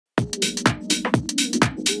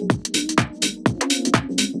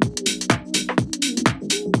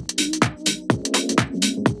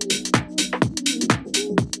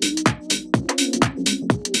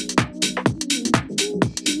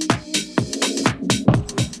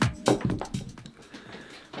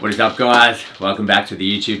What is up, guys? Welcome back to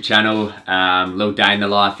the YouTube channel. Little day in the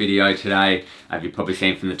life video today, as you've probably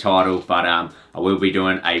seen from the title, but I will be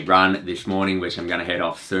doing a run this morning, which I'm going to head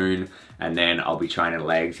off soon, and then I'll be training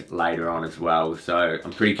legs later on as well. So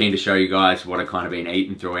I'm pretty keen to show you guys what I've kind of been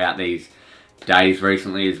eating throughout these days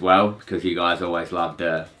recently as well, because you guys always love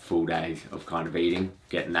the full days of kind of eating,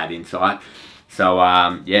 getting that insight. So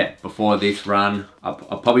yeah, before this run, I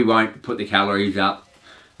probably won't put the calories up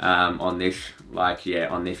on this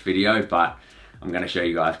video, but I'm going to show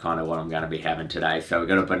you guys kind of what I'm going to be having today. So we've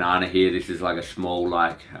got a banana here. This is like a small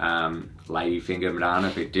ladyfinger banana,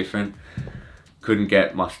 a bit different. Couldn't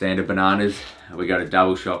get my standard bananas. We got a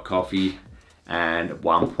double shot coffee and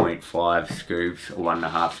 1.5 scoops or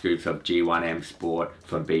 1.5 scoops of G1M Sport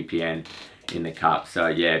from BPN in the cup. So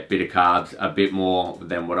yeah, bit of carbs, a bit more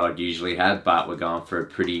than what I'd usually have, but we're going for a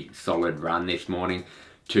pretty solid run this morning.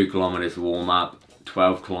 2 kilometers warm up,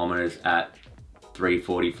 12 kilometers at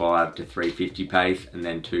 345 to 350 pace, and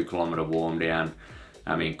then 2 kilometer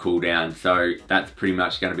cool down. So that's pretty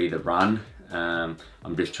much going to be the run. I'm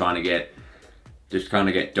just trying to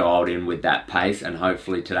get dialed in with that pace, and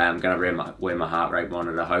hopefully today I'm going to wear my heart rate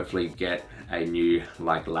monitor, hopefully get a new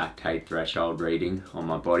lactate threshold reading on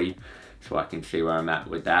my body so I can see where I'm at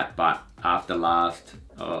with that. But after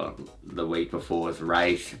the week before's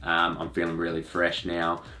race, I'm feeling really fresh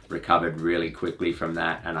now, recovered really quickly from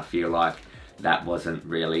that, and I feel like that wasn't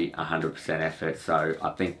really 100% effort. So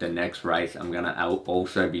I think the next race I'm going to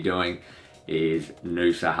also be doing is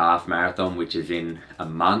Noosa Half Marathon, which is in a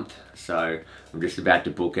month. So I'm just about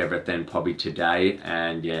to book everything probably today,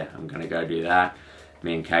 and yeah, I'm going to go do that.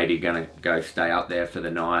 Me and Katie are going to go stay up there for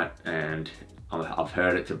the night, and I've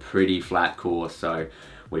heard it's a pretty flat course, so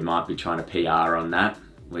we might be trying to PR on that,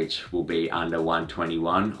 which will be under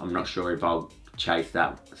 121. I'm not sure if I'll chase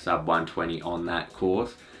that sub 120 on that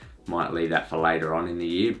course. Might leave that for later on in the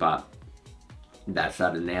year, but that's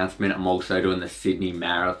that announcement. I'm also doing the Sydney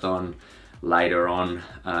Marathon later on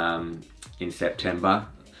in September.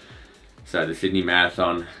 So the Sydney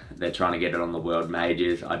Marathon, they're trying to get it on the World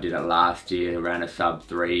Majors. I did it last year, ran a sub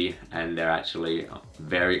 3, and they're actually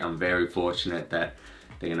I'm very fortunate that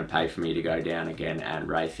they're going to pay for me to go down again and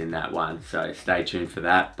race in that one. So stay tuned for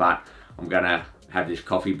that. But I'm going to have this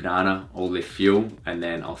coffee banana, all this fuel, and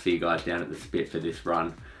then I'll see you guys down at the Spit for this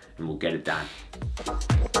run, and we'll get it done.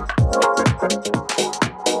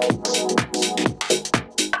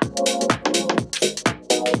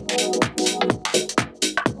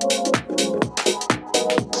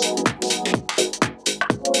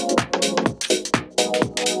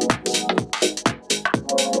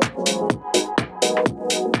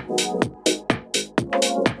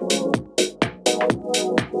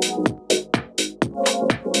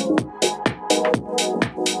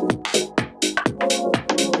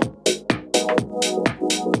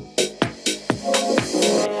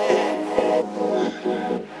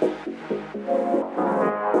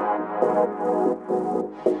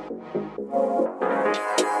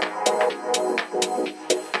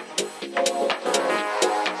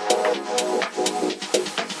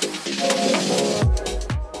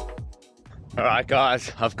 Alright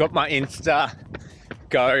guys, I've got my Insta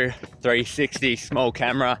Go 360 small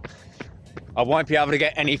camera. I won't be able to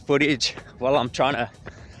get any footage while I'm trying to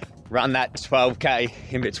run that 12k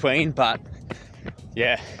in between, but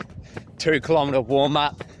yeah, 2 kilometer warm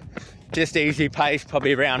up, just easy pace,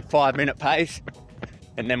 probably around 5-minute pace,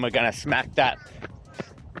 and then we're gonna smack that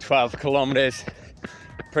 12 kilometers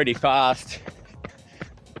pretty fast,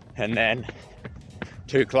 and then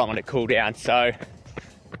 2 kilometer cool down. So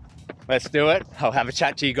let's do it. I'll have a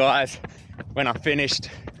chat to you guys when I'm finished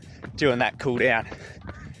doing that cool down.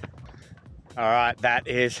 All right, that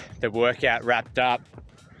is the workout wrapped up.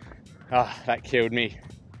 Oh, that killed me.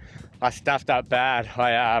 I stuffed up bad.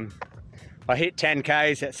 I hit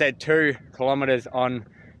 10Ks. It said 2 kilometers on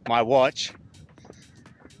my watch,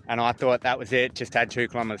 and I thought that was it, just had 2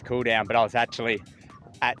 kilometers cool down, but I was actually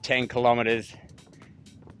at 10 kilometers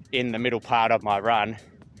in the middle part of my run.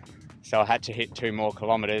 So I had to hit 2 more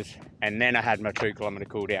kilometers, and then I had my 2 kilometer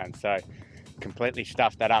cool down. So completely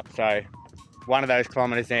stuffed that up. So one of those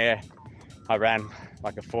kilometers there, I ran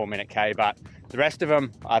like a 4-minute K, but the rest of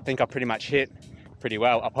them, I think I pretty much hit pretty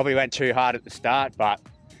well. I probably went too hard at the start, but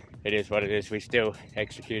it is what it is. We still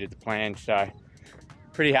executed the plan. So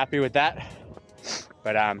pretty happy with that,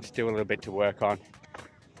 but still a little bit to work on.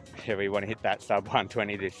 yeah, we want to hit that sub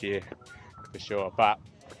 120 this year for sure. But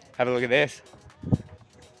have a look at this.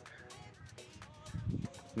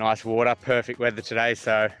 Nice water, perfect weather today,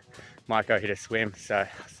 so might go hit a swim. So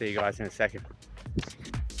I'll see you guys in a second.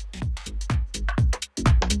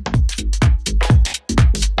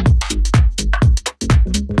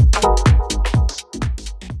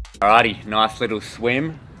 Alrighty, nice little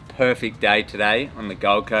swim. Perfect day today on the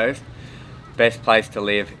Gold Coast. Best place to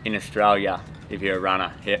live in Australia if you're a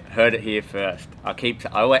runner. Heard it here first. I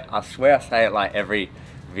swear I say it like every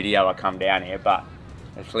video I come down here, but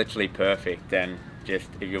it's literally perfect. And just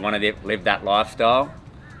if you want to live that lifestyle,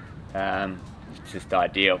 it's just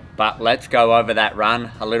ideal. But let's go over that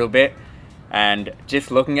run a little bit. And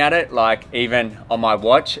just looking at it, like even on my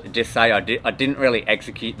watch, just say I didn't really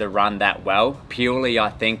execute the run that well, purely I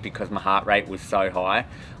think because my heart rate was so high.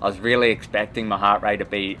 I was really expecting my heart rate to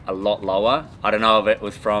be a lot lower. I don't know if it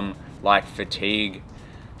was from like fatigue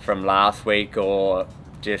from last week or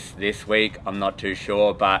just this week, I'm not too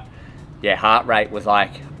sure, but yeah, heart rate was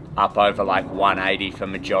like up over like 180 for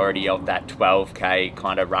majority of that 12k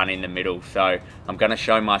kind of run in the middle. So I'm gonna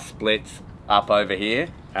show my splits up over here.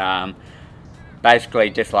 Basically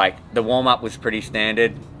just like the warm-up was pretty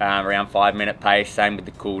standard, around 5-minute pace, same with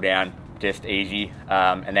the cool down, just easy.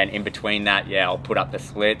 And then in between that, yeah, I'll put up the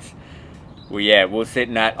splits. We're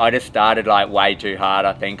sitting at, I just started like way too hard.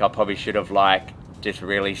 I think I probably should have like just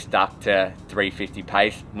really stuck to 350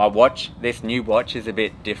 pace. My watch, this new watch is a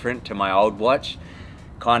bit different to my old watch.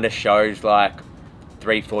 Kind of shows like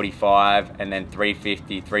 345 and then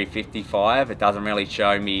 350, 355. It doesn't really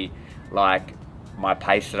show me like my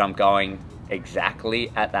pace that I'm going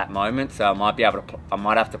exactly at that moment, so I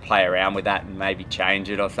might have to play around with that and maybe change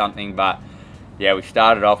it or something. But yeah, we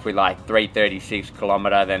started off with like 336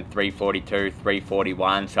 kilometer, then 342,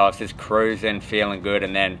 341, so I was just cruising, feeling good.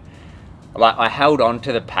 And then like I held on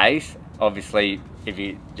to the pace. Obviously if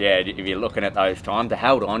you're looking at those times, I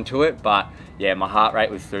held on to it, but yeah, my heart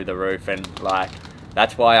rate was through the roof. And like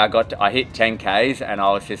that's why I hit 10Ks and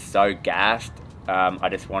I was just so gassed. I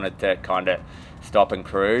just wanted to kind of stop and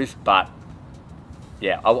cruise. But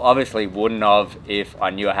yeah, I obviously wouldn't have if I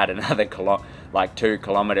knew I had another 2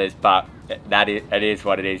 kilometers, but it is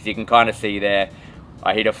what it is. You can kind of see there,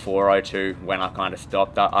 I hit a 402 when I kind of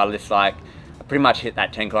stopped. I pretty much hit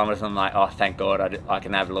that 10 kilometers. I'm like, oh, thank God, I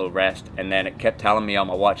can have a little rest. And then it kept telling me on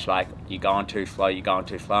my watch, like, you're going too slow, you're going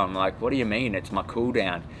too slow. I'm like, what do you mean? It's my cool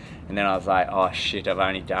down. And then I was like, oh shit, I've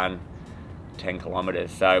only done 10 kilometers.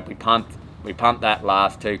 So we pumped that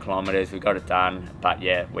last 2 kilometers, we got it done. But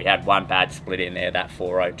yeah, we had one bad split in there, that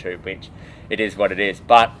 402, which it is what it is.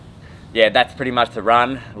 But yeah, that's pretty much the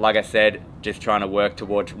run. Like I said, just trying to work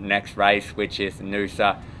towards next race, which is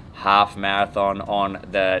Noosa half marathon on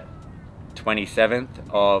the 27th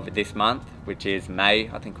of this month, which is May.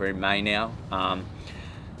 I think we're in May now.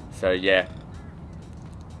 So yeah,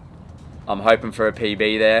 I'm hoping for a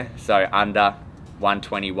PB there. So under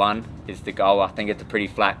 121 is the goal. I think it's a pretty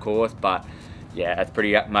flat course, but yeah, that's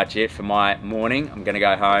pretty much it for my morning. I'm gonna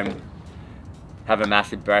go home, have a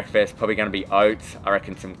massive breakfast, probably gonna be oats, I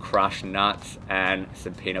reckon some crushed nuts and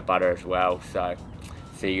some peanut butter as well. So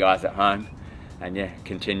see you guys at home and yeah,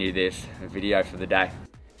 continue this video for the day.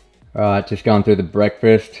 Alright, just going through the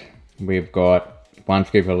breakfast. We've got 1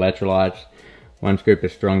 scoop of electrolytes, 1 scoop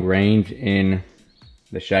of strong greens in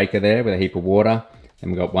the shaker there with a heap of water.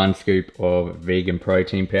 And we've got 1 scoop of vegan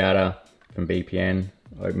protein powder from BPN,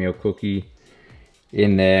 oatmeal cookie,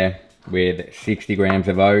 in there with 60 grams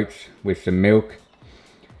of oats with some milk,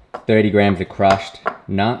 30 grams of crushed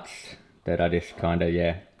nuts that I just kind of,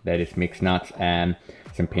 yeah, they're just mixed nuts, and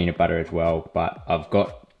some peanut butter as well. But I've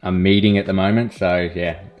got a meeting at the moment, so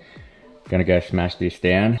yeah, gonna go smash this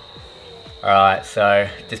down. Alright, so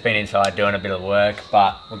just been inside doing a bit of work,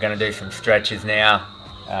 but we're gonna do some stretches now.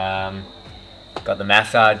 Got the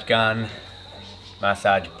massage gun,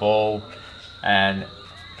 massage ball, and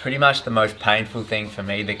pretty much the most painful thing for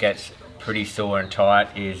me that gets pretty sore and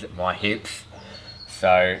tight is my hips.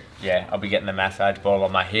 So yeah, I'll be getting the massage ball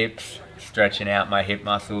on my hips, stretching out my hip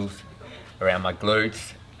muscles around my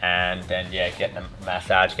glutes, and then yeah, getting the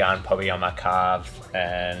massage gun probably on my calves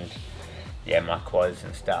and yeah, my quads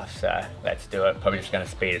and stuff. So let's do it. Probably just gonna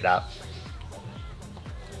speed it up.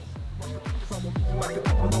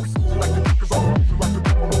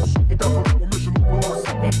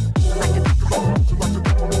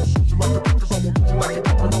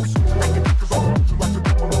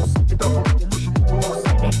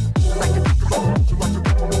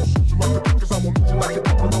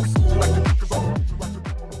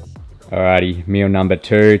 Alrighty, meal number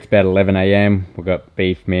 2, it's about 11 AM. We've got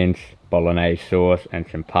beef mince, bolognese sauce and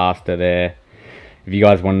some pasta there. if you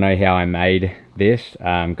guys want to know how I made this,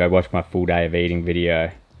 go watch my full day of eating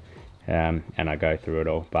video, and I go through it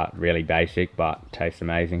all. But really basic, but tastes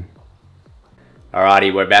amazing.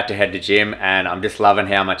 Alrighty, we're about to head to gym, and I'm just loving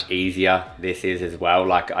how much easier this is as well.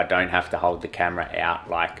 Like, I don't have to hold the camera out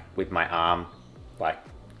like with my arm like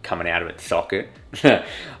coming out of its socket.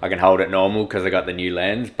 I can hold it normal because I got the new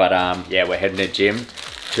lens. But yeah, we're heading to gym.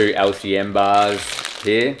 2 LCM bars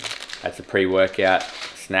here. That's a pre-workout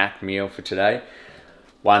snack meal for today.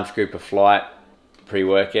 1 scoop of Flight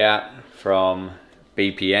pre-workout from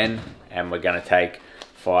BPN, and we're going to take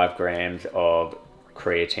 5 grams of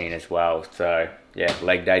creatine as well. So yeah,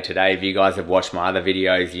 leg day today. If you guys have watched my other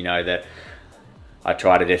videos, you know that I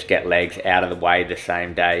try to just get legs out of the way the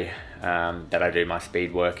same day that I do my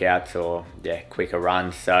speed workouts, or yeah, quicker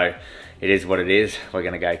runs. So it is what it is. We're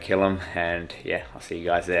gonna go kill them, and yeah, I'll see you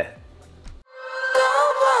guys there.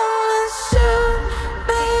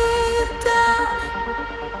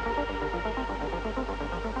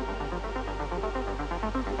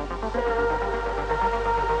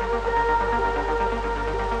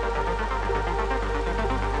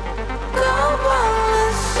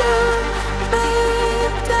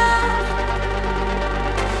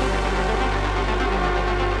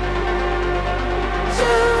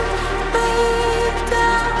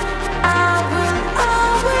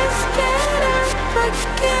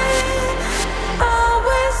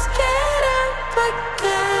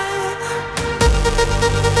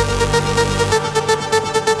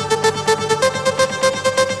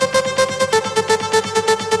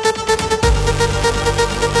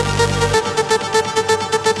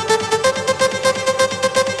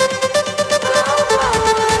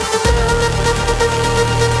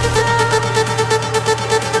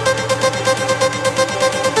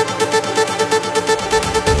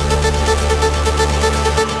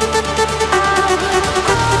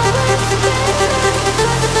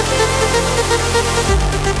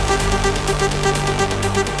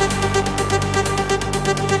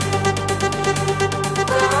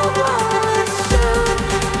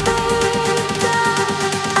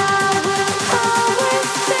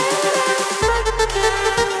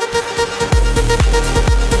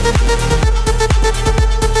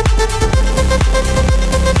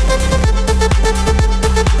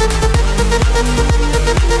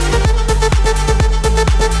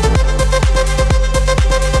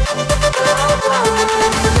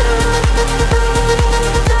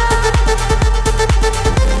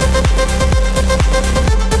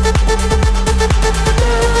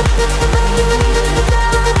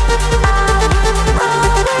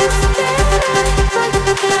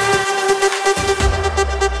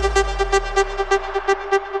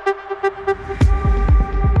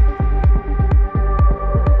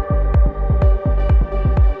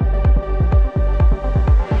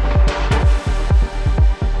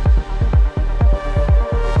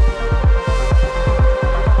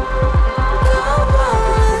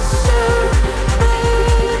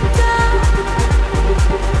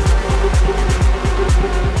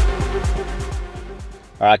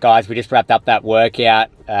 Alright guys, we just wrapped up that workout.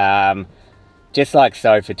 Just like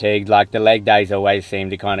so fatigued. Like the leg days always seem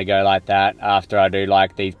to kind of go like that after I do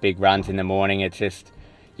like these big runs in the morning. It's just,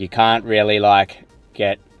 you can't really like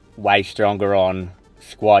get way stronger on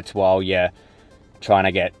squats while you're trying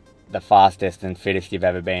to get the fastest and fittest you've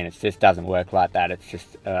ever been. It just doesn't work like that. It's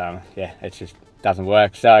just, yeah, it just doesn't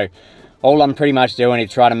work. So all I'm pretty much doing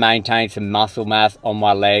is trying to maintain some muscle mass on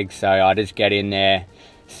my legs. So I just get in there,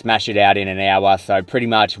 smash it out in an hour. So pretty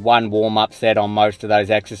much 1 warm-up set on most of those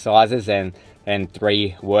exercises, and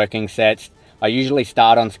 3 working sets. I usually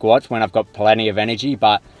start on squats when I've got plenty of energy,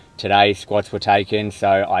 but today squats were taken,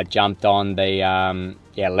 so I jumped on the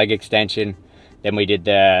leg extension, then we did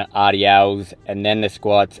the RDLs, and then the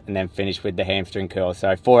squats, and then finished with the hamstring curls.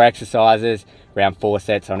 So 4 exercises, around 4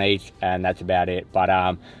 sets on each, and that's about it.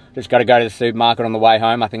 But just got to go to the supermarket on the way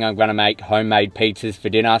home. I think I'm going to make homemade pizzas for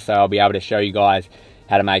dinner, so I'll be able to show you guys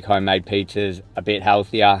how to make homemade pizzas a bit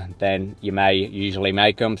healthier than you may usually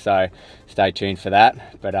make them, so stay tuned for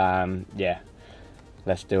that. But yeah,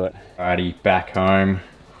 let's do it. Alrighty, back home,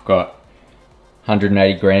 I've got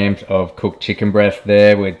 180 grams of cooked chicken breast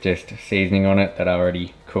there with just seasoning on it that I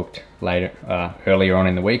already cooked earlier on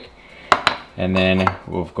in the week. And then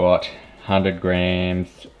we've got 100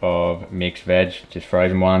 grams of mixed veg, just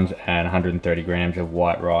frozen ones, and 130 grams of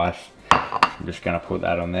white rice. I'm just gonna put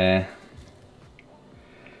that on there.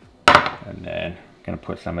 And then I'm going to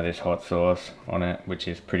put some of this hot sauce on it, which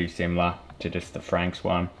is pretty similar to just the Frank's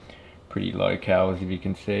one. Pretty low calories, if you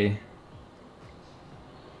can see.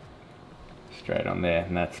 Straight on there,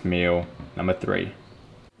 and that's meal number 3.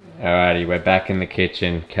 Alrighty, we're back in the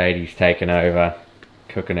kitchen. Katie's taken over.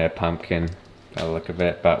 cooking her pumpkin by the look of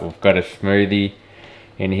it. But we've got a smoothie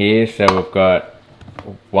in here. So we've got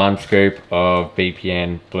 1 scoop of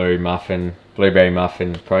BPN blueberry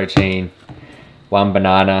muffin protein, 1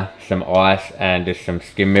 banana, some ice, and just some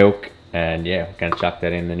skim milk. And yeah, we're gonna chuck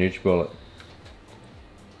that in the NutriBullet.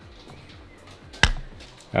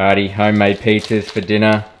 Alrighty, homemade pizzas for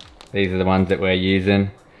dinner. These are the ones that we're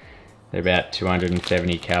using. They're about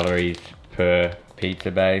 270 calories per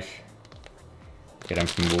pizza base. Get them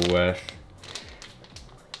from Woolworths.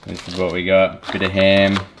 This is what we got. Bit of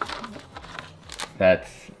ham. That's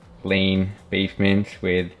lean beef mince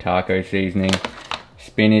with taco seasoning.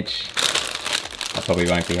 Spinach. I probably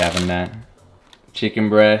won't be having that. Chicken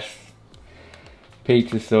breast.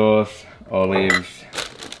 Pizza sauce. Olives.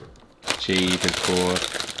 Cheese, of course.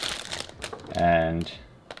 And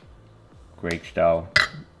Greek style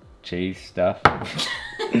cheese stuff.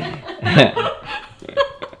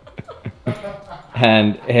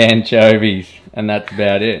 And anchovies, and that's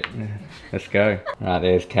about it. Let's go. Right,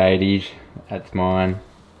 there's Katie's, that's mine.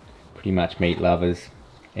 Pretty much meat lovers.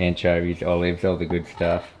 Anchovies, olives, all the good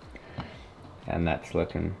stuff. And that's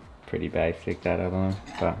looking pretty basic, that other one.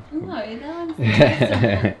 But no, that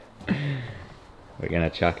one's we're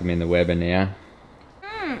gonna chuck them in the Weber now.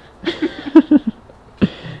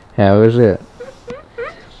 How is it?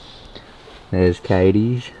 There's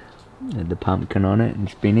Katie's, with the pumpkin on it and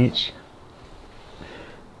spinach.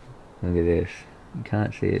 Look at this. You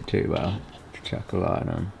can't see it too well. Let's chuck a light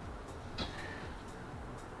on.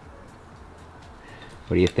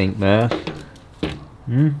 What do you think, Murph?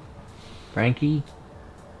 Frankie?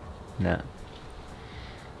 No.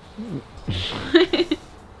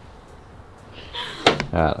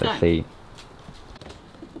 Alright, let's see.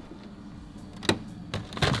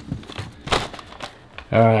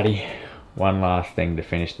 Alrighty, one last thing to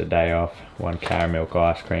finish the day off. 1 caramel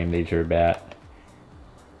ice cream. These are about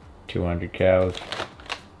 200 calories.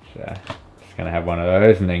 So just gonna have one of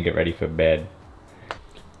those and then get ready for bed.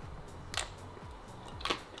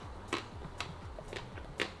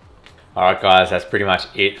 Alright guys, that's pretty much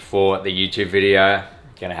it for the YouTube video.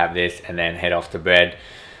 Gonna have this and then head off to bed.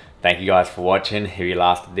 Thank you guys for watching. If you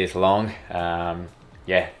lasted this long,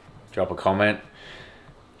 yeah, drop a comment,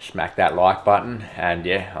 smack that like button, and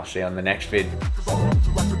yeah, I'll see you on the next vid.